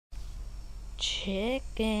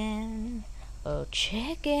Chicken, oh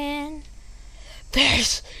chicken,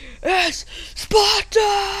 this is Sparta!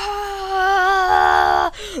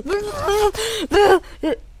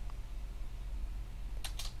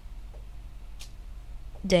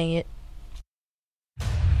 Dang it.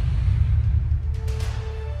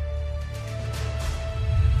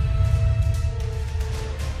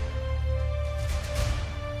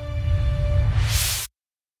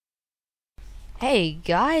 Hey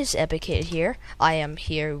guys, Epic Kid here. I am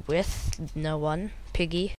here with no one.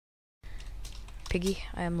 Piggy,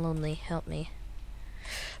 I am lonely, help me.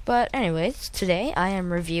 But anyways, today I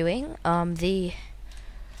am reviewing the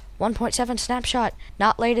 1.7 Snapshot.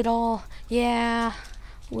 Not late at all. Yeah.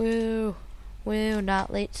 Woo,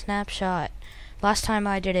 not late Snapshot. Last time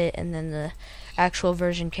I did it, and then the actual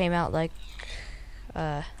version came out like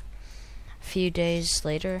a few days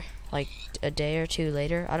later, like a day or two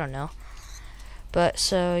later, I don't know. But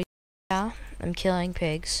so yeah, I'm killing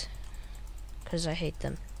pigs because I hate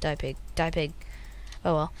them. Die pig, die pig.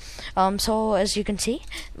 Oh well. So as you can see,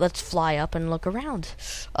 let's fly up and look around.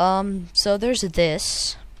 So there's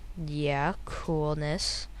this. Yeah,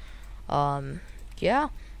 coolness. Yeah.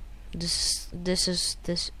 This is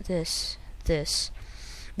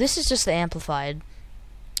just the amplified.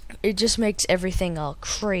 It just makes everything all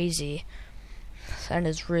crazy, and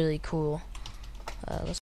it's really cool.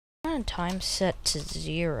 Let's time set to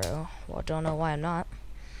 0. Well, don't know why I'm not.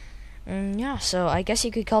 Yeah, so I guess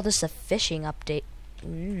you could call this a fishing update.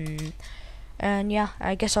 And yeah,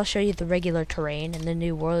 I guess I'll show you the regular terrain and the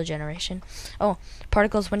new world generation. Oh,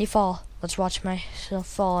 particles when you fall. Let's watch myself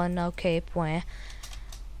fall in okay point.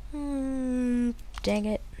 Dang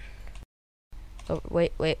it. Oh,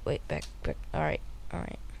 wait, back. Alright.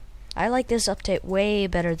 I like this update way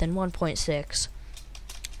better than 1.6.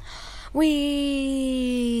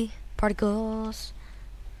 Whee! Particles.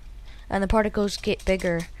 And the particles get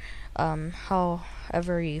bigger,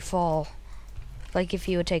 however you fall. Like if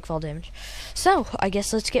you would take fall damage. So, I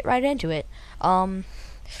guess let's get right into it.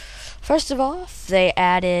 First of all, they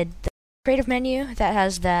added the creative menu that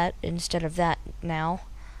has that instead of that now.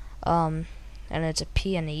 And it's a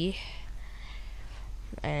P and E.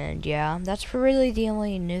 And yeah, that's really the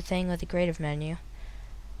only new thing with the creative menu,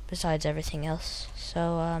 besides everything else.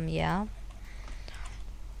 So, yeah.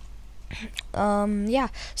 Yeah,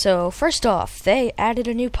 so first off, they added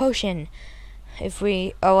a new potion.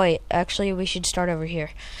 Actually we should start over here.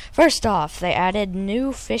 First off, they added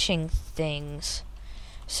new fishing things.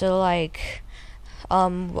 So like,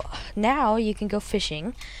 now you can go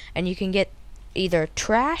fishing, and you can get either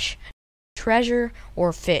trash, treasure,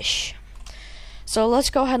 or fish. So let's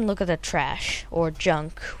go ahead and look at the trash, or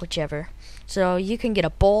junk, whichever. So you can get a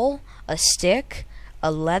bowl, a stick,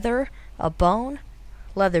 a leather, a bone,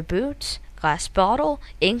 leather boots, glass bottle,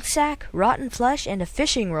 ink sac, rotten flesh, and a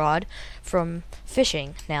fishing rod from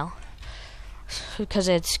fishing now. Because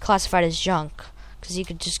it's classified as junk. Because you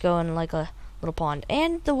could just go in like a little pond.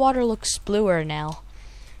 And the water looks bluer now.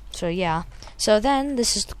 So yeah. So then,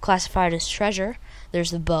 this is classified as treasure.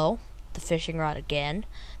 There's the bow, the fishing rod again,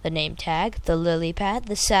 the name tag, the lily pad,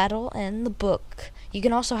 the saddle, and the book. You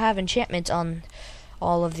can also have enchantments on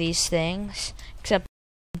all of these things. Except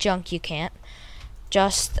junk you can't.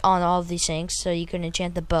 Just on all of these things, so you can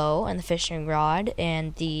enchant the bow and the fishing rod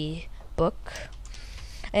and the book.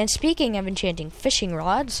 And speaking of enchanting fishing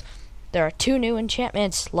rods, there are 2 new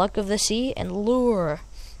enchantments, Luck of the Sea and Lure.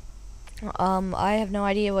 I have no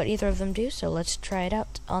idea what either of them do, so let's try it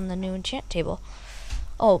out on the new enchant table.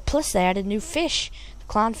 Oh, plus they added new fish. The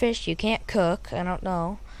clownfish you can't cook, I don't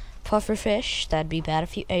know. Puffer fish, that'd be bad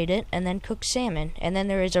if you ate it, and then cooked salmon. And then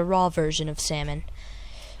there is a raw version of salmon.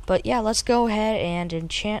 But yeah, let's go ahead and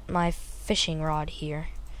enchant my fishing rod here.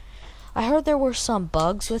 I heard there were some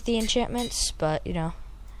bugs with the enchantments, but you know,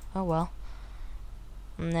 oh well.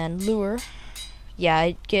 And then lure,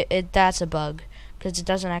 yeah, that's a bug because it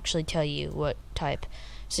doesn't actually tell you what type.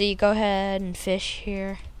 So you go ahead and fish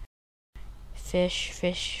here. Fish,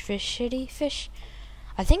 shitty fish.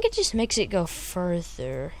 I think it just makes it go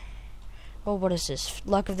further. Oh, what is this?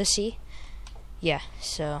 Luck of the Sea? Yeah.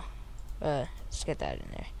 So, let's get that in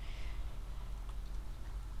there.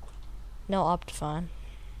 No Optifine.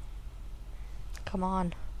 Come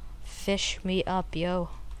on. Fish me up, yo.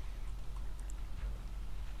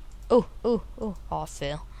 Oh, I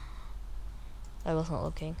fail. I wasn't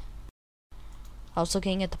looking. I was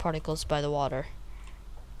looking at the particles by the water.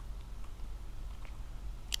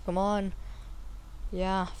 Come on.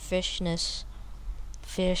 Yeah, fishness.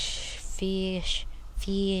 Fish.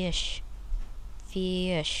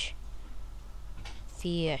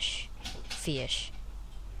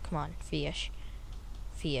 Come on, fish.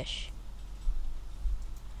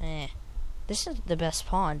 This isn't the best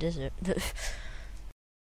pond, is it?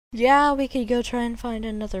 Yeah, we could go try and find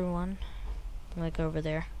another one. Like over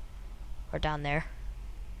there. Or down there.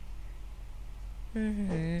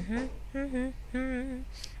 Yeah,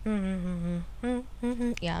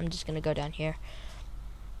 I'm just gonna go down here.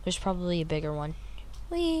 There's probably a bigger one.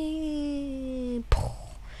 Whee!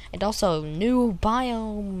 And also new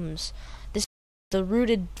biomes. This is the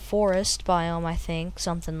rooted forest biome, I think,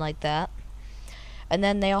 something like that. And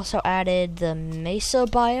then they also added the mesa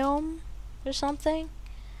biome or something.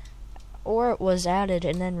 Or it was added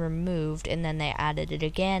and then removed, and then they added it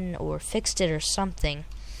again or fixed it or something.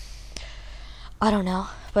 I don't know,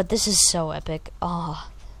 but this is so epic. Ah.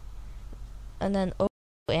 And then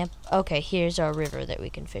okay, here's our river that we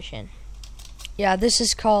can fish in. Yeah, this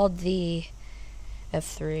is called the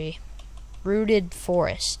F3 Rooted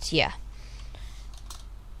Forest. Yeah.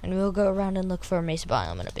 And we'll go around and look for a mesa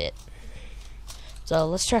biome in a bit. So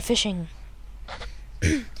let's try fishing.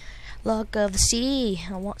 Look of the sea.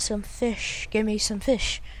 I want some fish. Give me some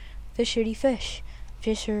fish. Fisherty fish.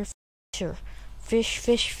 Fisher. Fisher. Fish,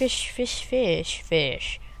 fish, fish, fish, fish,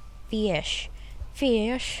 fish, fish,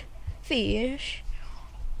 fish, fish.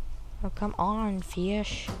 Oh, come on,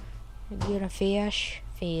 fish. You gonna fish,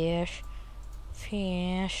 fish,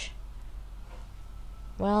 fish.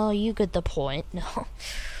 Well, you get the point. No.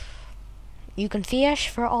 You can fish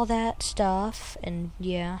for all that stuff, and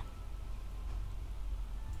yeah.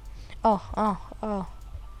 Oh.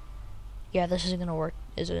 Yeah, this isn't gonna work,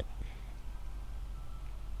 is it?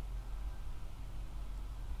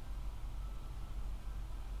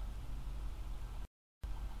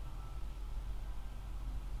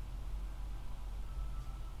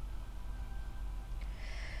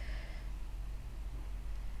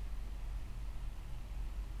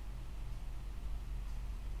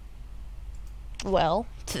 Well,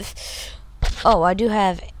 oh, I do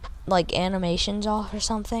have like animations off or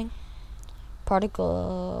something.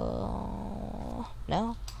 Particle,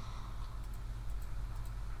 no.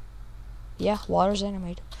 Yeah, water's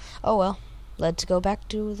animated. Oh well, let's go back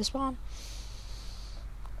to the spawn.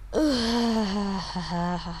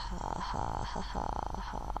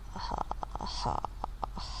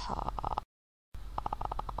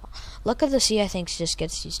 Luck of the Sea, I think, just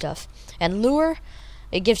gets you stuff. And Lure,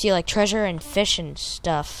 it gives you like treasure and fish and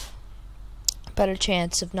stuff. Better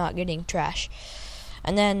chance of not getting trash.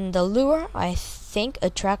 And then the Lure, I think,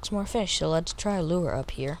 attracts more fish. So let's try Lure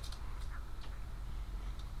up here.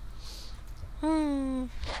 Come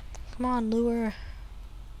on, Lure.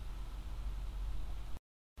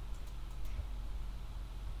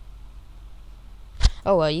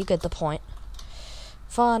 Oh well, you get the point.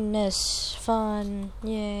 Funness, fun,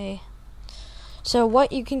 yay. So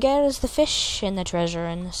what you can get is the fish and the treasure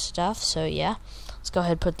and the stuff. So yeah, let's go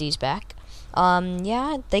ahead and put these back.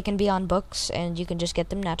 Yeah, they can be on books and you can just get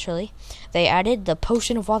them naturally. They added the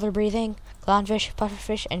potion of water breathing, clownfish,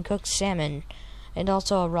 pufferfish, and cooked salmon, and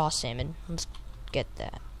also a raw salmon. Let's get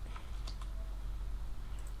that.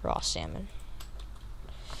 Raw salmon.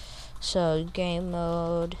 So game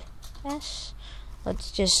mode S.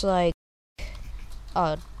 Let's just like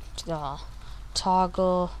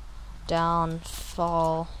toggle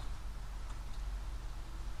downfall,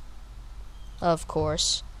 of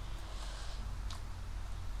course.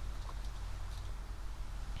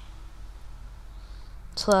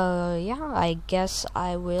 So yeah, I guess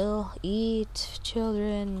I will eat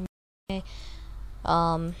children.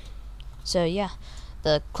 So yeah,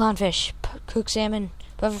 the clownfish, cooked salmon,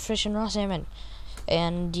 pufferfish, and raw salmon.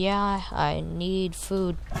 And yeah, I need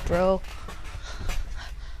food, bro.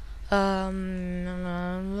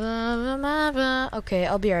 Okay,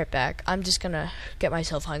 I'll be right back. I'm just gonna get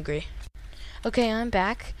myself hungry. Okay, I'm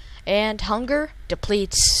back. And hunger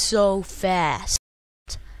depletes so fast.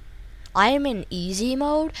 I am in easy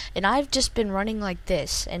mode, and I've just been running like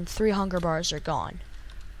this, and 3 hunger bars are gone.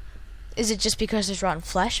 Is it just because there's rotten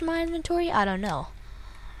flesh in my inventory? I don't know.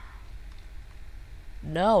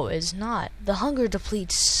 No, it's not. The hunger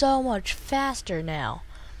depletes so much faster now.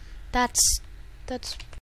 That's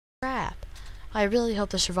crap. I really hope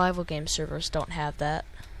the survival game servers don't have that.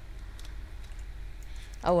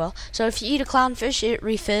 Oh well. So if you eat a clownfish, it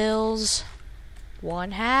refills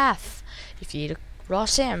 1/2. If you eat a raw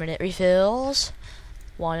salmon, it refills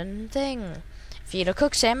 1 thing. If you eat a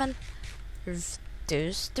cooked salmon, there's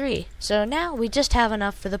 3. So now we just have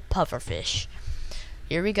enough for the pufferfish.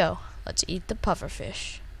 Here we go. Let's eat the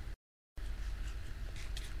pufferfish.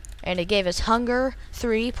 And it gave us hunger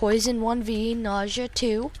 3, poison 1v, nausea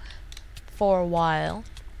 2 for a while.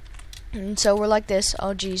 And so we're like this.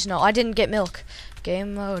 Oh geez, no, I didn't get milk.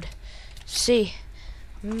 Game mode. See.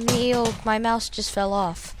 Milk. My mouse just fell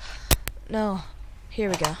off. No. Here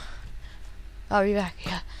we go. I'll be back.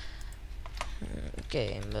 Yeah.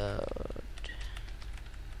 Game mode.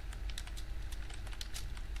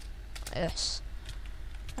 Yes.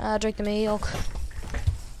 Drink the milk.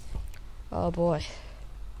 Oh boy.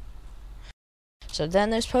 So then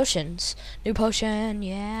there's potions. New potion,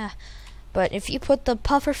 yeah. But if you put the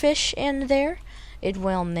pufferfish in there, it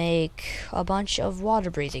will make a bunch of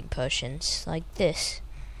water-breathing potions, like this.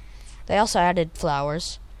 They also added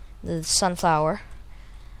flowers. The sunflower.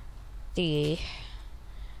 The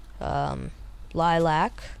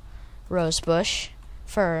lilac. Rosebush.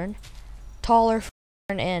 Fern. Taller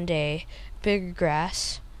fern and a bigger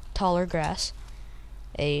grass. Taller grass.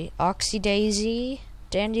 A oxydaisy.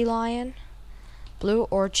 Dandelion. Blue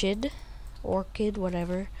orchid,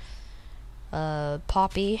 whatever.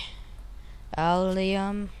 Poppy,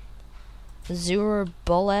 allium, azure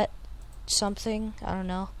bullet, something, I don't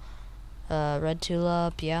know. Red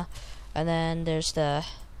tulip, yeah. And then there's the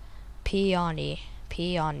peony,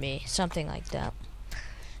 something like that.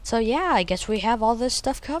 So yeah, I guess we have all this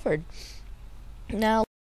stuff covered. Now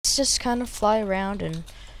let's just kind of fly around and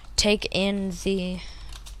take in the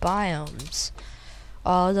biomes.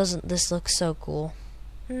 Oh, doesn't this look so cool?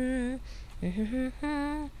 Let's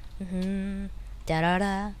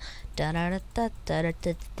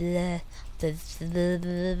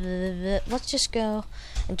just go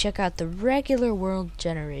and check out the regular world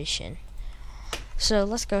generation. So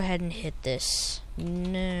let's go ahead and hit this.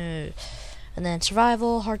 No. And then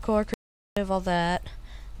survival, hardcore, creative, all that.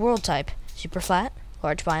 World type, super flat,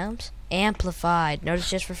 large biomes, amplified. Notice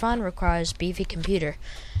just for fun requires beefy computer.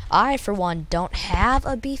 I, for one, don't have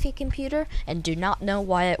a beefy computer and do not know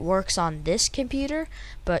why it works on this computer,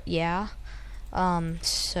 but yeah.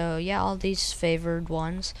 So yeah, all these favored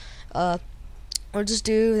ones. We'll just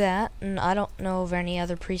do that, and I don't know of any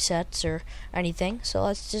other presets or anything, so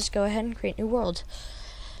let's just go ahead and create new world.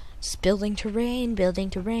 It's building terrain, building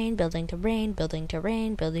terrain, building terrain, building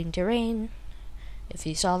terrain, building terrain. If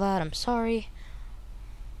you saw that, I'm sorry.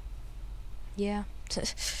 Yeah.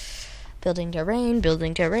 Building terrain,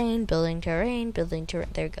 building terrain, building terrain, building terrain.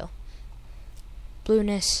 There we go.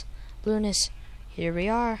 Blueness, blueness. Here we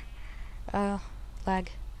are.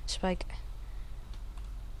 Lag, spike.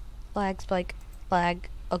 Lag, spike, lag.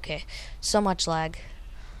 Okay, so much lag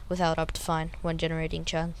without Optifine when generating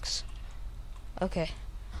chunks. Okay.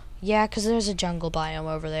 Yeah, because there's a jungle biome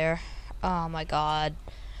over there. Oh my god.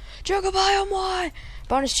 Jungle biome, why?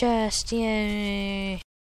 Bonus chest, yay.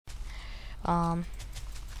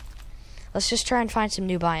 Let's just try and find some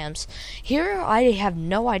new biomes. Here, I have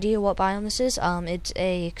no idea what biome this is. It's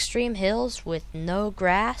a extreme hills with no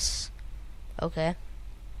grass. Okay.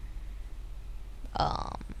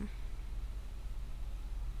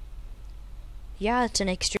 Yeah, it's an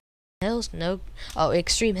extreme hills. No. Oh,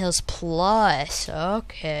 extreme hills plus.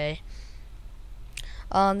 Okay.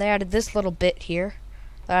 They added this little bit here.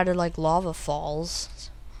 They added like lava falls.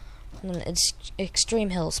 And it's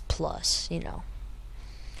extreme hills plus, you know.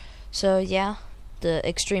 So yeah, the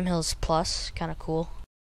Extreme Hills Plus, kind of cool.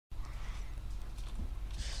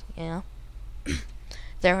 Yeah.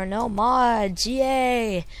 There are no mods,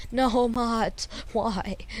 yay! No mods,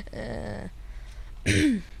 why?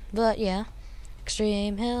 But yeah,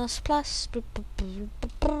 Extreme Hills Plus,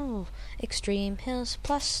 Extreme Hills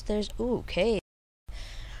Plus. There's cave.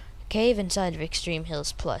 Cave inside of Extreme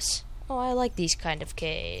Hills Plus. Oh, I like these kind of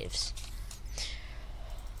caves.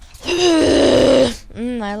 I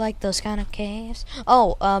like those kind of caves.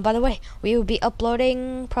 Oh, by the way, we will be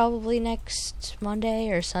uploading probably next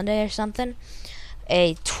Monday or Sunday or something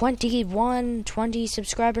a 20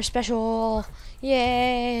 subscriber special.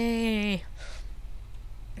 Yay!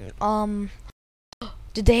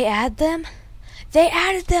 Did they add them? They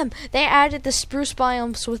added them! They added the spruce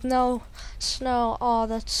biomes with no snow. Oh,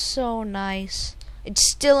 that's so nice.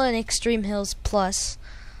 It's still an Extreme Hills Plus.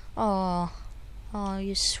 Oh,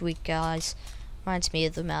 you sweet guys. Reminds me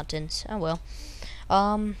of the mountains. Oh well.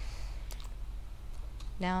 Now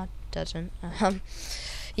it doesn't.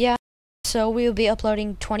 Yeah. So we'll be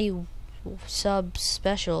uploading 20 sub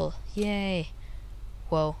special. Yay.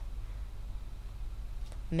 Whoa.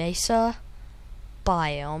 Mesa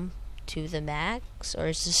biome to the max, or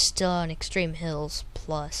is this still an Extreme Hills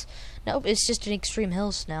Plus? Nope, it's just an Extreme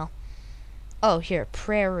Hills now. Oh, here,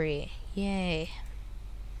 prairie. Yay.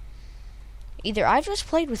 Either I've just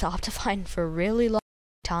played with Optifine for a really long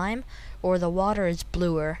time, or the water is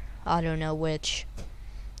bluer. I don't know which.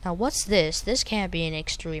 Now, what's this? This can't be an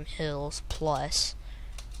Extreme Hills Plus.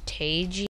 Tagi.